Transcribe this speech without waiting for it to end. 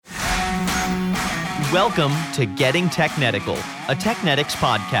Welcome to Getting Technetical, a Technetics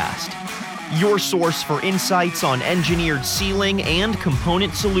podcast. Your source for insights on engineered sealing and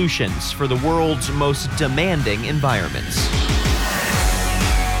component solutions for the world's most demanding environments.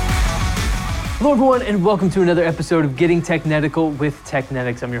 Hello everyone, and welcome to another episode of Getting Technetical with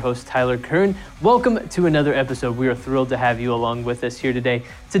Technetics. I'm your host, Tyler Kern. Welcome to another episode. We are thrilled to have you along with us here today.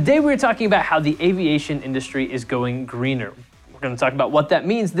 Today we're talking about how the aviation industry is going greener. We're going to talk about what that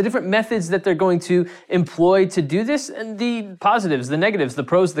means, the different methods that they're going to employ to do this, and the positives, the negatives, the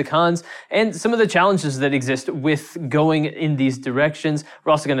pros, the cons, and some of the challenges that exist with going in these directions.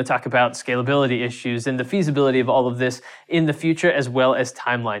 We're also going to talk about scalability issues and the feasibility of all of this in the future, as well as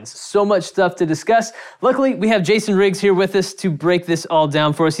timelines. So much stuff to discuss. Luckily, we have Jason Riggs here with us to break this all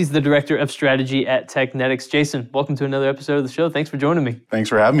down for us. He's the Director of Strategy at Technetics. Jason, welcome to another episode of the show. Thanks for joining me. Thanks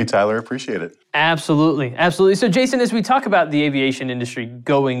for having me, Tyler. Appreciate it. Absolutely. So Jason, as we talk about the aviation industry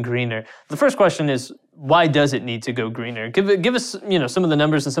going greener, the first question is, why does it need to go greener? Give us, some of the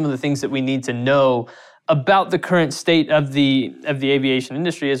numbers and some of the things that we need to know about the current state of the aviation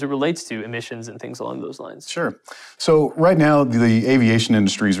industry as it relates to emissions and things along those lines. Sure. So right now, the aviation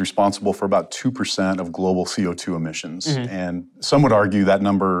industry is responsible for about 2% of global CO2 emissions. Mm-hmm. And some would argue that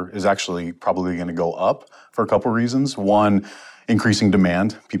number is actually probably going to go up for a couple reasons. One, increasing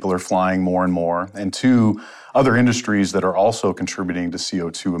demand. People are flying more and more. And two, other industries that are also contributing to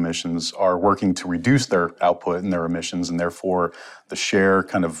CO2 emissions are working to reduce their output and their emissions, and therefore the share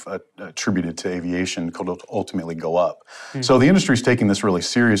kind of attributed to aviation could ultimately go up. Mm-hmm. So the industry is taking this really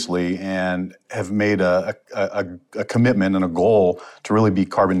seriously and have made a commitment and a goal to really be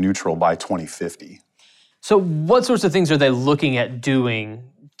carbon neutral by 2050. So what sorts of things are they looking at doing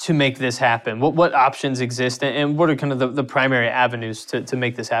to make this happen? What options exist, and what are kind of the primary avenues to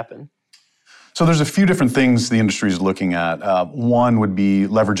make this happen? So there's a few different things the industry is looking at. One would be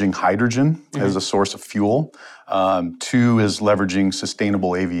leveraging hydrogen as a source of fuel. Two is leveraging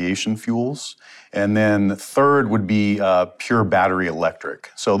sustainable aviation fuels. And then third would be pure battery electric.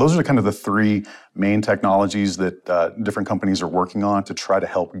 So those are kind of the three main technologies that different companies are working on to try to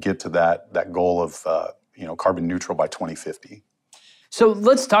help get to that goal of carbon neutral by 2050. So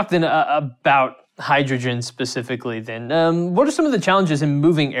let's talk then about hydrogen specifically then. What are some of the challenges in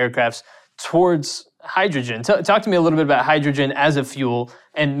moving aircrafts towards hydrogen? Talk to me a little bit about hydrogen as a fuel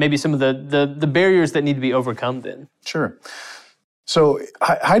and maybe some of the barriers that need to be overcome then. Sure. So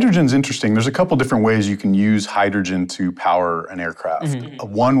hydrogen's interesting. There's a couple different ways you can use hydrogen to power an aircraft.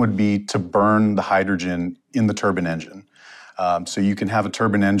 Mm-hmm. One would be to burn the hydrogen in the turbine engine. So you can have a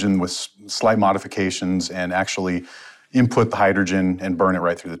turbine engine with slight modifications and actually input the hydrogen and burn it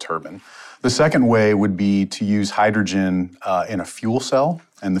right through the turbine. The second way would be to use hydrogen in a fuel cell,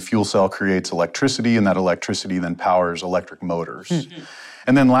 and the fuel cell creates electricity, and that electricity then powers electric motors. Mm-hmm.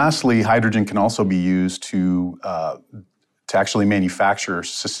 And then lastly, hydrogen can also be used to actually manufacture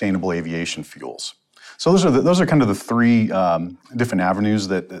sustainable aviation fuels. So those are kind of the three different avenues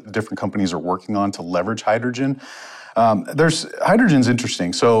that different companies are working on to leverage hydrogen. Hydrogen's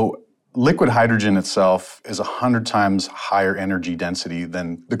interesting. So liquid hydrogen itself is 100 times higher energy density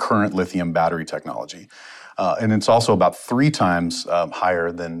than the current lithium battery technology. And it's also about 3 times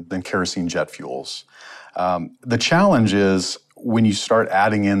higher than kerosene jet fuels. The challenge is when you start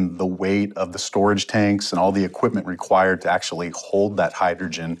adding in the weight of the storage tanks and all the equipment required to actually hold that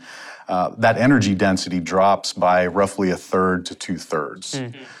hydrogen, that energy density drops by roughly 1/3 to 2/3.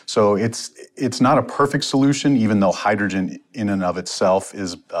 Mm-hmm. So it's not a perfect solution, even though hydrogen in and of itself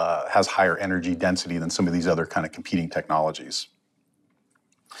has higher energy density than some of these other kind of competing technologies.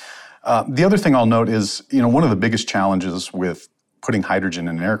 The other thing I'll note is, one of the biggest challenges with putting hydrogen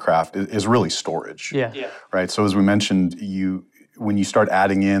in an aircraft is really storage. Yeah. Right. So as we mentioned, when you start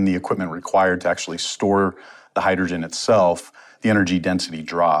adding in the equipment required to actually store the hydrogen itself, the energy density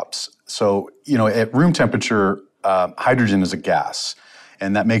drops. So, at room temperature, hydrogen is a gas,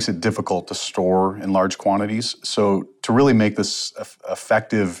 and that makes it difficult to store in large quantities. So to really make this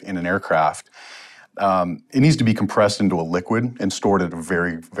effective in an aircraft, it needs to be compressed into a liquid and stored at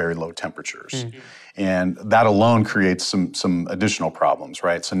very, very low temperatures. Mm-hmm. And that alone creates some additional problems,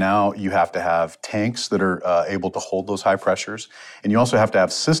 right? So now you have to have tanks that are able to hold those high pressures, and you also have to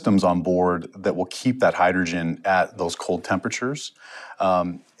have systems on board that will keep that hydrogen at those cold temperatures.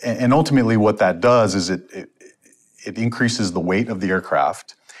 And ultimately what that does is it increases the weight of the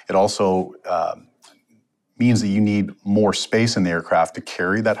aircraft. It also means that you need more space in the aircraft to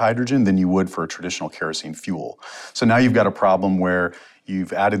carry that hydrogen than you would for a traditional kerosene fuel. So now you've got a problem where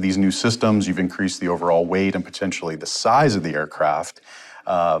you've added these new systems, you've increased the overall weight and potentially the size of the aircraft,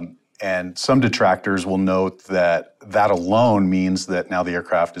 And some detractors will note that that alone means that now the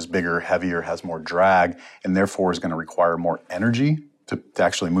aircraft is bigger, heavier, has more drag, and therefore is going to require more energy to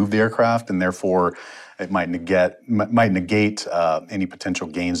actually move the aircraft, and therefore it might negate any potential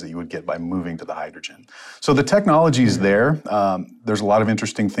gains that you would get by moving to the hydrogen. So the technology is there. There's a lot of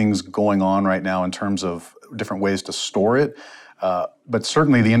interesting things going on right now in terms of different ways to store it. But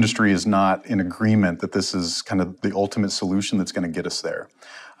certainly the industry is not in agreement that this is kind of the ultimate solution that's going to get us there.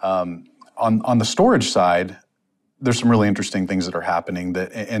 On the storage side, there's some really interesting things that are happening.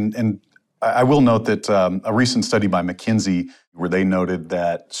 And I will note that a recent study by McKinsey, where they noted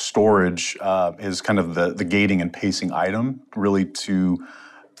that storage is kind of the gating and pacing item really to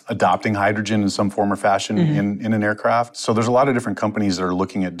adopting hydrogen in some form or fashion in an aircraft. So there's a lot of different companies that are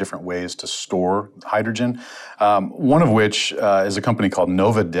looking at different ways to store hydrogen. One of which is a company called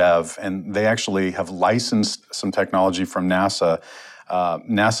NovaDev, and they actually have licensed some technology from NASA.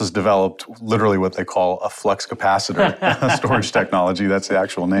 NASA's developed literally what they call a flux capacitor storage technology. That's the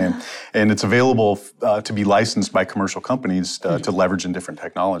actual name. And it's available to be licensed by commercial companies to leverage in different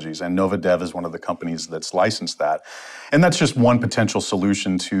technologies. And NovaDev is one of the companies that's licensed that. And that's just one potential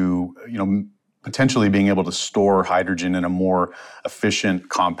solution to, potentially being able to store hydrogen in a more efficient,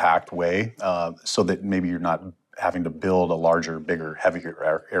 compact way so that maybe you're not having to build a larger, bigger,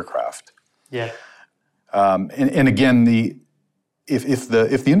 heavier aircraft. Yeah. And again, If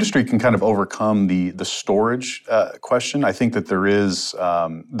the industry can kind of overcome the storage question, I think that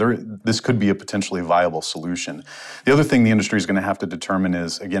this could be a potentially viable solution. The other thing the industry is going to have to determine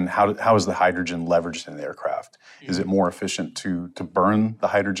is, again, how is the hydrogen leveraged in the aircraft? Is it more efficient to burn the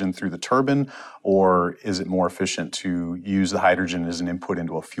hydrogen through the turbine, or is it more efficient to use the hydrogen as an input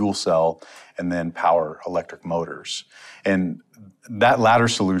into a fuel cell and then power electric motors? And that latter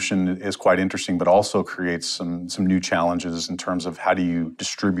solution is quite interesting, but also creates some new challenges in terms of how do you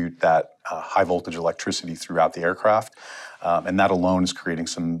distribute that high voltage electricity throughout the aircraft. And that alone is creating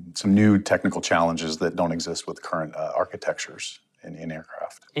some new technical challenges that don't exist with current architectures in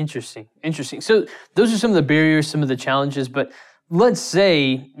aircraft. Interesting. So those are some of the barriers, some of the challenges, but let's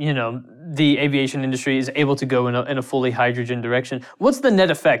say, the aviation industry is able to go in a fully hydrogen direction. What's the net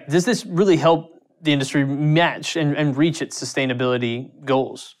effect? Does this really help the industry match and reach its sustainability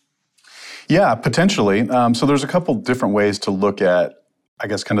goals? Yeah, potentially. So there's a couple different ways to look at, I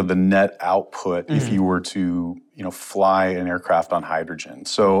guess, kind of the net output if you were to, fly an aircraft on hydrogen.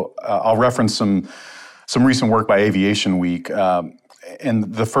 So I'll reference some recent work by Aviation Week.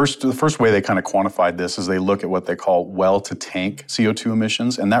 And the first way they kind of quantified this is they look at what they call well-to-tank CO2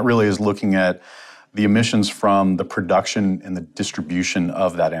 emissions, and that really is looking at the emissions from the production and the distribution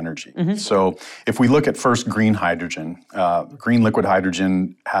of that energy. So if we look at first green hydrogen, green liquid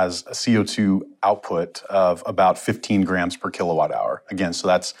hydrogen has a CO2 output of about 15 grams per kilowatt hour. Again, so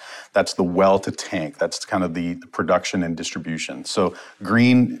that's the well to tank. That's kind of the production and distribution. So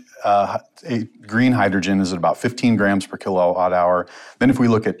green hydrogen is at about 15 grams per kilowatt hour. Then if we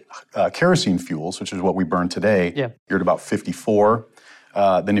look at kerosene fuels, which is what we burn today, you're at about 54.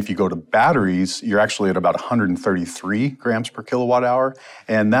 Then if you go to batteries, you're actually at about 133 grams per kilowatt hour.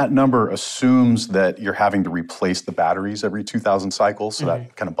 And that number assumes that you're having to replace the batteries every 2,000 cycles. So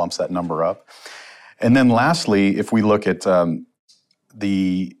that kind of bumps that number up. And then lastly, if we look at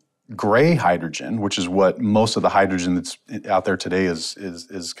the gray hydrogen, which is what most of the hydrogen that's out there today is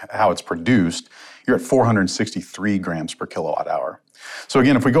how it's produced, you're at 463 grams per kilowatt hour. So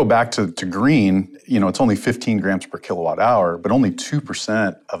again, if we go back to green, it's only 15 grams per kilowatt hour, but only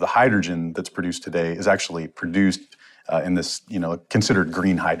 2% of the hydrogen that's produced today is actually produced in this, considered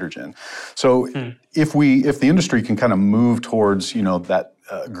green hydrogen. So if the industry can kind of move towards, that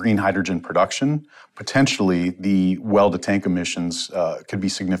green hydrogen production, potentially the well-to-tank emissions could be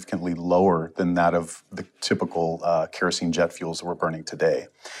significantly lower than that of the typical kerosene jet fuels that we're burning today.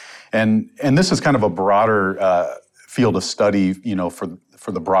 And this is kind of a broader field of study,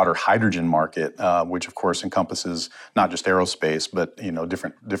 for the broader hydrogen market, which of course encompasses not just aerospace, but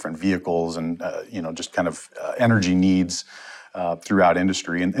different vehicles and just kind of energy needs throughout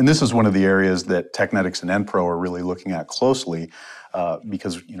industry. And this is one of the areas that Technetics and Enpro are really looking at closely,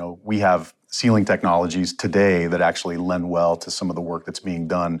 because we have sealing technologies today that actually lend well to some of the work that's being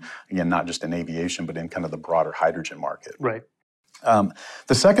done, again, not just in aviation, but in kind of the broader hydrogen market. Right.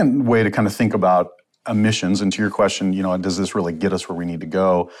 The second way to kind of think about emissions, and to your question, does this really get us where we need to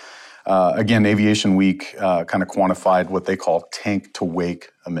go? Again, Aviation Week kind of quantified what they call tank to wake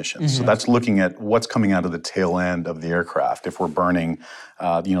emissions. So that's looking at what's coming out of the tail end of the aircraft if we're burning,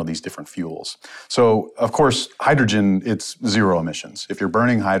 these different fuels. So, of course, hydrogen, it's zero emissions. If you're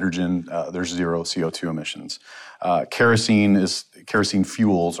burning hydrogen, there's zero CO2 emissions. Kerosene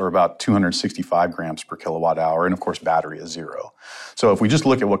fuels are about 265 grams per kilowatt hour, and of course, battery is zero. So if we just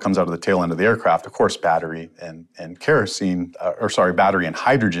look at what comes out of the tail end of the aircraft, of course, battery and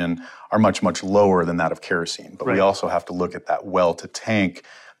hydrogen are much, much lower than that of kerosene. But we also have to look at that well-to-tank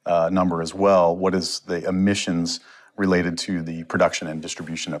number as well. What is the emissions related to the production and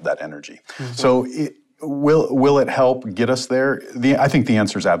distribution of that energy? So will it help get us there? I think the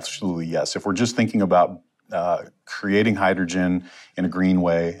answer is absolutely yes. If we're just thinking about creating hydrogen in a green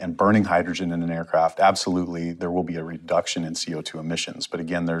way and burning hydrogen in an aircraft, absolutely there will be a reduction in CO2 emissions. But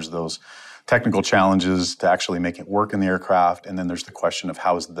again, there's those technical challenges to actually make it work in the aircraft, and then there's the question of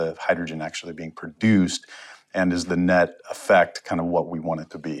how is the hydrogen actually being produced, and is the net effect kind of what we want it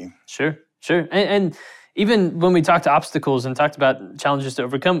to be? Sure. And even when we talked to obstacles and talked about challenges to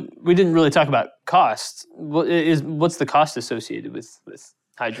overcome, we didn't really talk about cost. What's the cost associated with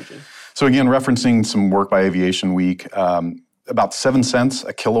hydrogen? So again, referencing some work by Aviation Week, about 7 cents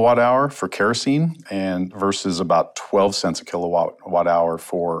a kilowatt hour for kerosene and versus about 12 cents a kilowatt hour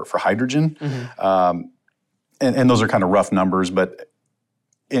for hydrogen. And those are kind of rough numbers, but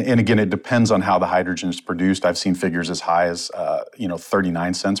and again, it depends on how the hydrogen is produced. I've seen figures as high as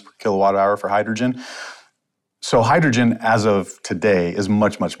 39 cents per kilowatt hour for hydrogen. So hydrogen, as of today, is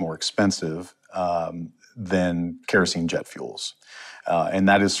much, much more expensive than kerosene jet fuels. And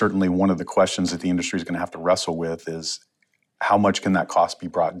that is certainly one of the questions that the industry is going to have to wrestle with is how much can that cost be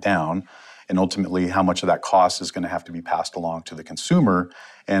brought down? And ultimately, how much of that cost is going to have to be passed along to the consumer?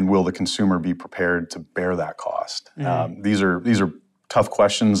 And will the consumer be prepared to bear that cost? These are tough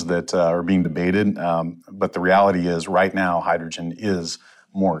questions that are being debated. But the reality is right now, hydrogen is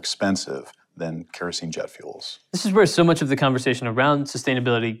more expensive than kerosene jet fuels. This is where so much of the conversation around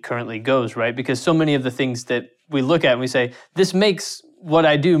sustainability currently goes, right? Because so many of the things that we look at and we say, this makes what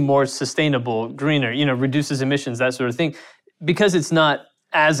I do more sustainable, greener, reduces emissions, that sort of thing, because it's not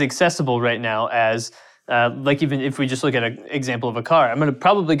as accessible right now as, like even if we just look at an example of a car, I'm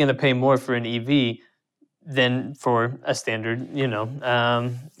probably going to pay more for an EV than for a standard,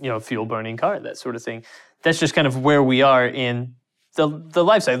 fuel-burning car, that sort of thing. That's just kind of where we are in the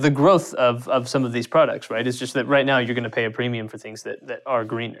life cycle, the growth of some of these products, right? It's just that right now you're going to pay a premium for things that are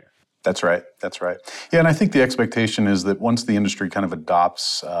greener. That's right. Yeah, and I think the expectation is that once the industry kind of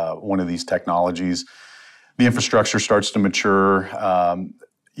adopts one of these technologies, the infrastructure starts to mature,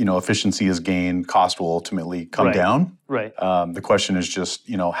 efficiency is gained, cost will ultimately come down. Right. The question is just,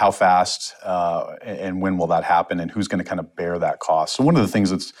 how fast and when will that happen and who's going to kind of bear that cost? So one of the things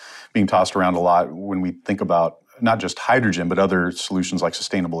that's being tossed around a lot when we think about not just hydrogen, but other solutions like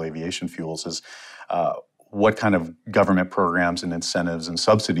sustainable aviation fuels is what kind of government programs and incentives and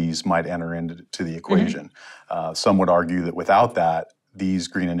subsidies might enter into the equation. Some would argue that without that, these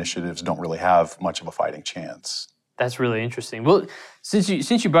green initiatives don't really have much of a fighting chance. That's really interesting. Well, since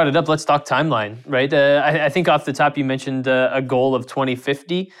you brought it up, let's talk timeline, right? I think off the top you mentioned a goal of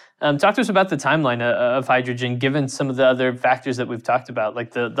 2050. Talk to us about the timeline of hydrogen, given some of the other factors that we've talked about,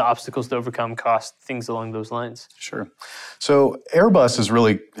 like the obstacles to overcome, cost, things along those lines. Sure. So Airbus is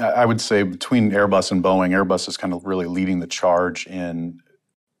really, I would say, between Airbus and Boeing, Airbus is kind of really leading the charge in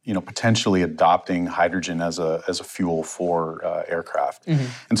potentially adopting hydrogen as a fuel for aircraft.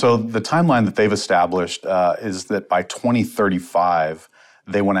 And so the timeline that they've established is that by 2035,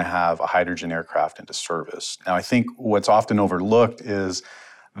 they want to have a hydrogen aircraft into service. Now, I think what's often overlooked is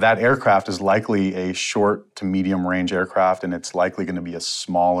that aircraft is likely a short to medium range aircraft, and it's likely going to be a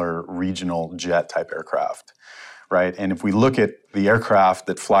smaller regional jet type aircraft, right? And if we look at the aircraft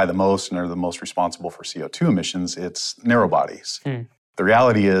that fly the most and are the most responsible for CO2 emissions, it's narrow bodies. The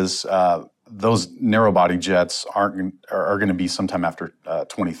reality is those narrow-body jets are going to be sometime after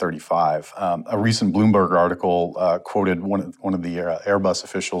 2035. A recent Bloomberg article quoted one of the Airbus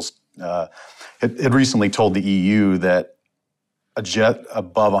officials had recently told the EU that a jet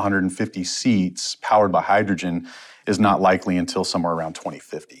above 150 seats powered by hydrogen is not likely until somewhere around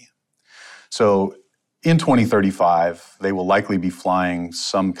 2050. So in 2035, they will likely be flying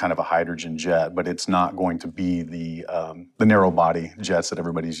some kind of a hydrogen jet, but it's not going to be the narrow-body jets that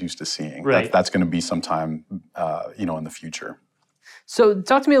everybody's used to seeing. Right. That's going to be sometime, in the future. So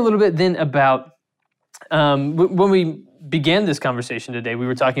talk to me a little bit then about when we began this conversation today, we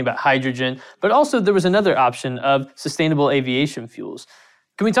were talking about hydrogen, but also there was another option of sustainable aviation fuels.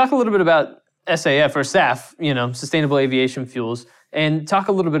 Can we talk a little bit about SAF or SAF, sustainable aviation fuels, and talk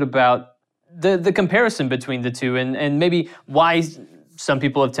a little bit about the comparison between the two and maybe why some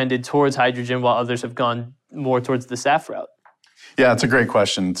people have tended towards hydrogen while others have gone more towards the SAF route? Yeah, it's a great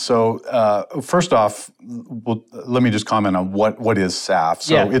question. So first off, let me just comment on what is SAF.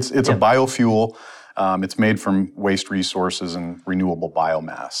 So it's a biofuel. It's made from waste resources and renewable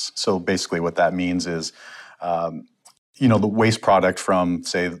biomass. So basically what that means is, the waste product from,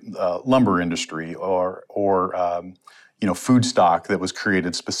 say, lumber industry or food stock that was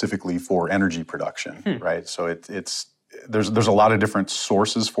created specifically for energy production, right? So there's a lot of different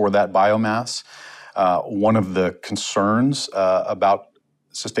sources for that biomass. One of the concerns about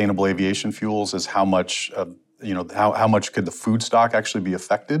sustainable aviation fuels is how much how much could the food stock actually be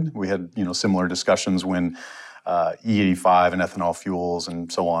affected. We had similar discussions when E85 and ethanol fuels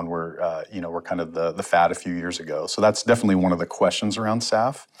and so on were kind of the fad a few years ago. So that's definitely one of the questions around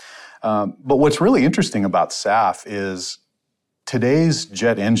SAF. But what's really interesting about SAF is today's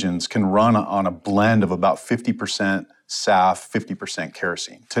jet engines can run on a blend of about 50% SAF, 50%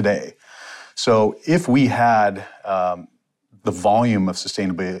 kerosene today. So if we had the volume of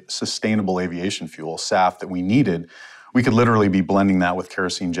sustainable aviation fuel, SAF, that we needed, we could literally be blending that with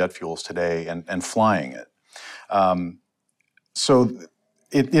kerosene jet fuels today and flying it. So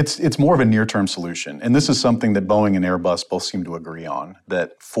it's more of a near-term solution. And this is something that Boeing and Airbus both seem to agree on,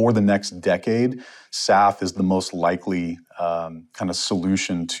 that for the next decade, SAF is the most likely kind of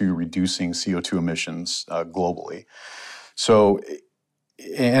solution to reducing CO2 emissions globally. So,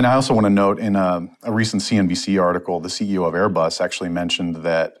 and I also want to note in a recent CNBC article, the CEO of Airbus actually mentioned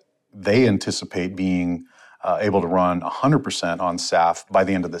that they anticipate being able to run 100% on SAF by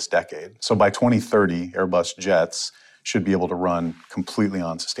the end of this decade. So by 2030, Airbus jets should be able to run completely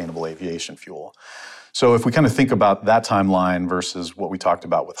on sustainable aviation fuel. So if we kind of think about that timeline versus what we talked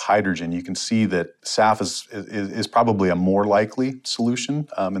about with hydrogen, you can see that SAF is probably a more likely solution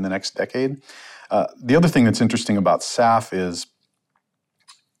in the next decade. The other thing that's interesting about SAF is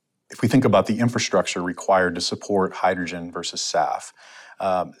if we think about the infrastructure required to support hydrogen versus SAF,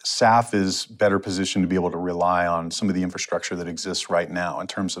 SAF is better positioned to be able to rely on some of the infrastructure that exists right now in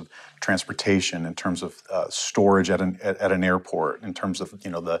terms of transportation, in terms of storage at an airport, in terms of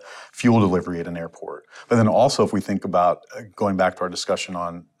the fuel delivery at an airport. But then also, if we think about going back to our discussion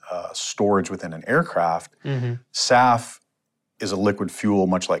on storage within an aircraft, SAF is a liquid fuel,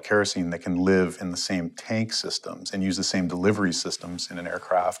 much like kerosene, that can live in the same tank systems and use the same delivery systems in an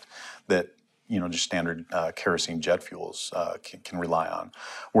aircraft that just standard kerosene jet fuels can rely on.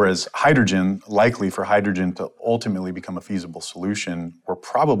 Whereas hydrogen, likely for hydrogen to ultimately become a feasible solution, we're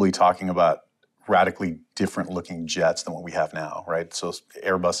probably talking about radically different looking jets than what we have now, right? So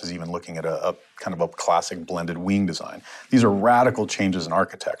Airbus is even looking at a kind of a classic blended wing design. These are radical changes in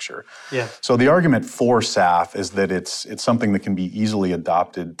architecture. Yeah. So the argument for SAF is that it's something that can be easily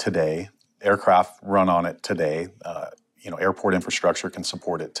adopted today. Aircraft run on it today. Airport infrastructure can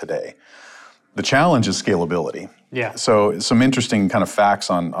support it today. The challenge is scalability. Yeah. So some interesting kind of facts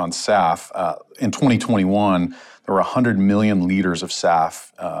on SAF. In 2021, there were 100 million liters of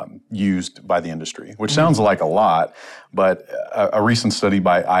SAF used by the industry, which sounds like a lot, but a recent study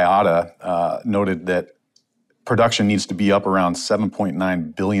by IATA noted that production needs to be up around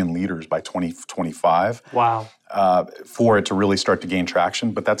 7.9 billion liters by 2025. Wow. For it to really start to gain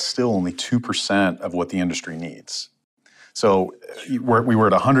traction, but that's still only 2% of what the industry needs. So we were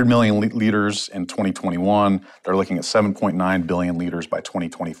at 100 million liters in 2021. They're looking at 7.9 billion liters by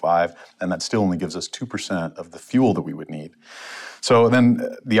 2025, and that still only gives us 2% of the fuel that we would need. So then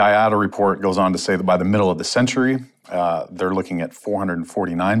the IATA report goes on to say that by the middle of the century, they're looking at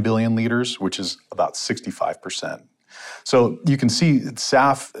 449 billion liters, which is about 65%. So you can see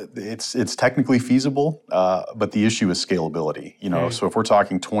SAF, it's technically feasible, but the issue is scalability. So if we're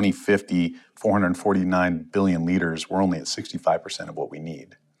talking 2050, 449 billion liters, we're only at 65% of what we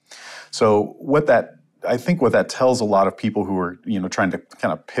need. So I think what that tells a lot of people who are trying to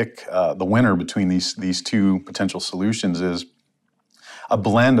kind of pick the winner between these two potential solutions is a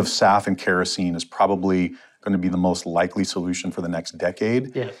blend of SAF and kerosene is probably going to be the most likely solution for the next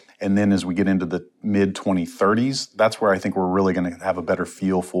decade. Yeah. And then as we get into the mid-2030s, that's where I think we're really going to have a better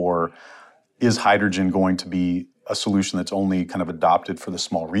feel for, is hydrogen going to be a solution that's only kind of adopted for the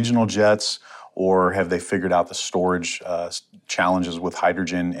small regional jets, or have they figured out the storage challenges with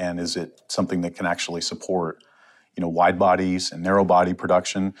hydrogen, and is it something that can actually support wide bodies and narrow body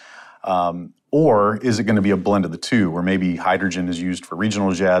production? Or is it going to be a blend of the two, where maybe hydrogen is used for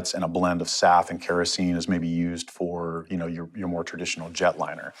regional jets and a blend of SAF and kerosene is maybe used for your more traditional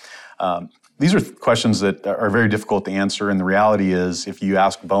jetliner? These are questions that are very difficult to answer, and the reality is if you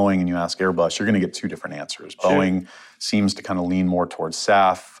ask Boeing and you ask Airbus, you're going to get two different answers. Sure. Boeing seems to kind of lean more towards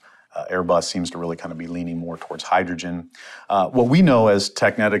SAF. Airbus seems to really kind of be leaning more towards hydrogen. What we know as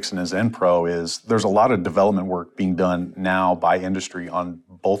Technetics and as Enpro is there's a lot of development work being done now by industry on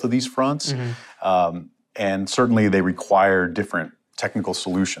both of these fronts. And certainly they require different technical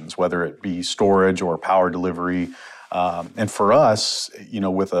solutions, whether it be storage or power delivery. And for us,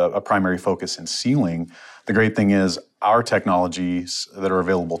 with a primary focus in sealing, the great thing is our technologies that are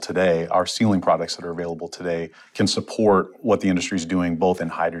available today, our sealing products that are available today, can support what the industry is doing both in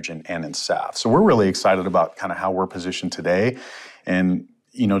hydrogen and in SAF. So we're really excited about kind of how we're positioned today, and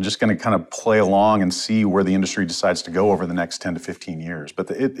just going to kind of play along and see where the industry decides to go over the next 10 to 15 years. But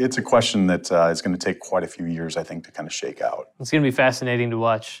it's a question that is going to take quite a few years, I think, to kind of shake out. It's going to be fascinating to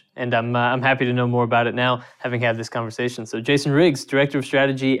watch, and I'm happy to know more about it now, having had this conversation. So Jason Riggs, Director of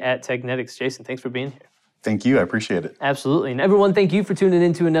Strategy at Technetics. Jason, thanks for being here. Thank you. I appreciate it. Absolutely. And everyone, thank you for tuning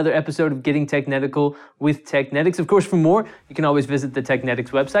in to another episode of Getting Technetical with Technetics. Of course, for more, you can always visit the Technetics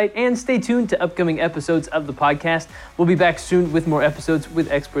website and stay tuned to upcoming episodes of the podcast. We'll be back soon with more episodes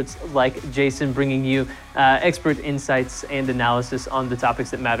with experts like Jason, bringing you expert insights and analysis on the topics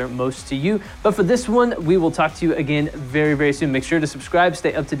that matter most to you. But for this one, we will talk to you again very, very soon. Make sure to subscribe,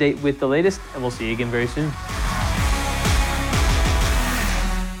 stay up to date with the latest, and we'll see you again very soon.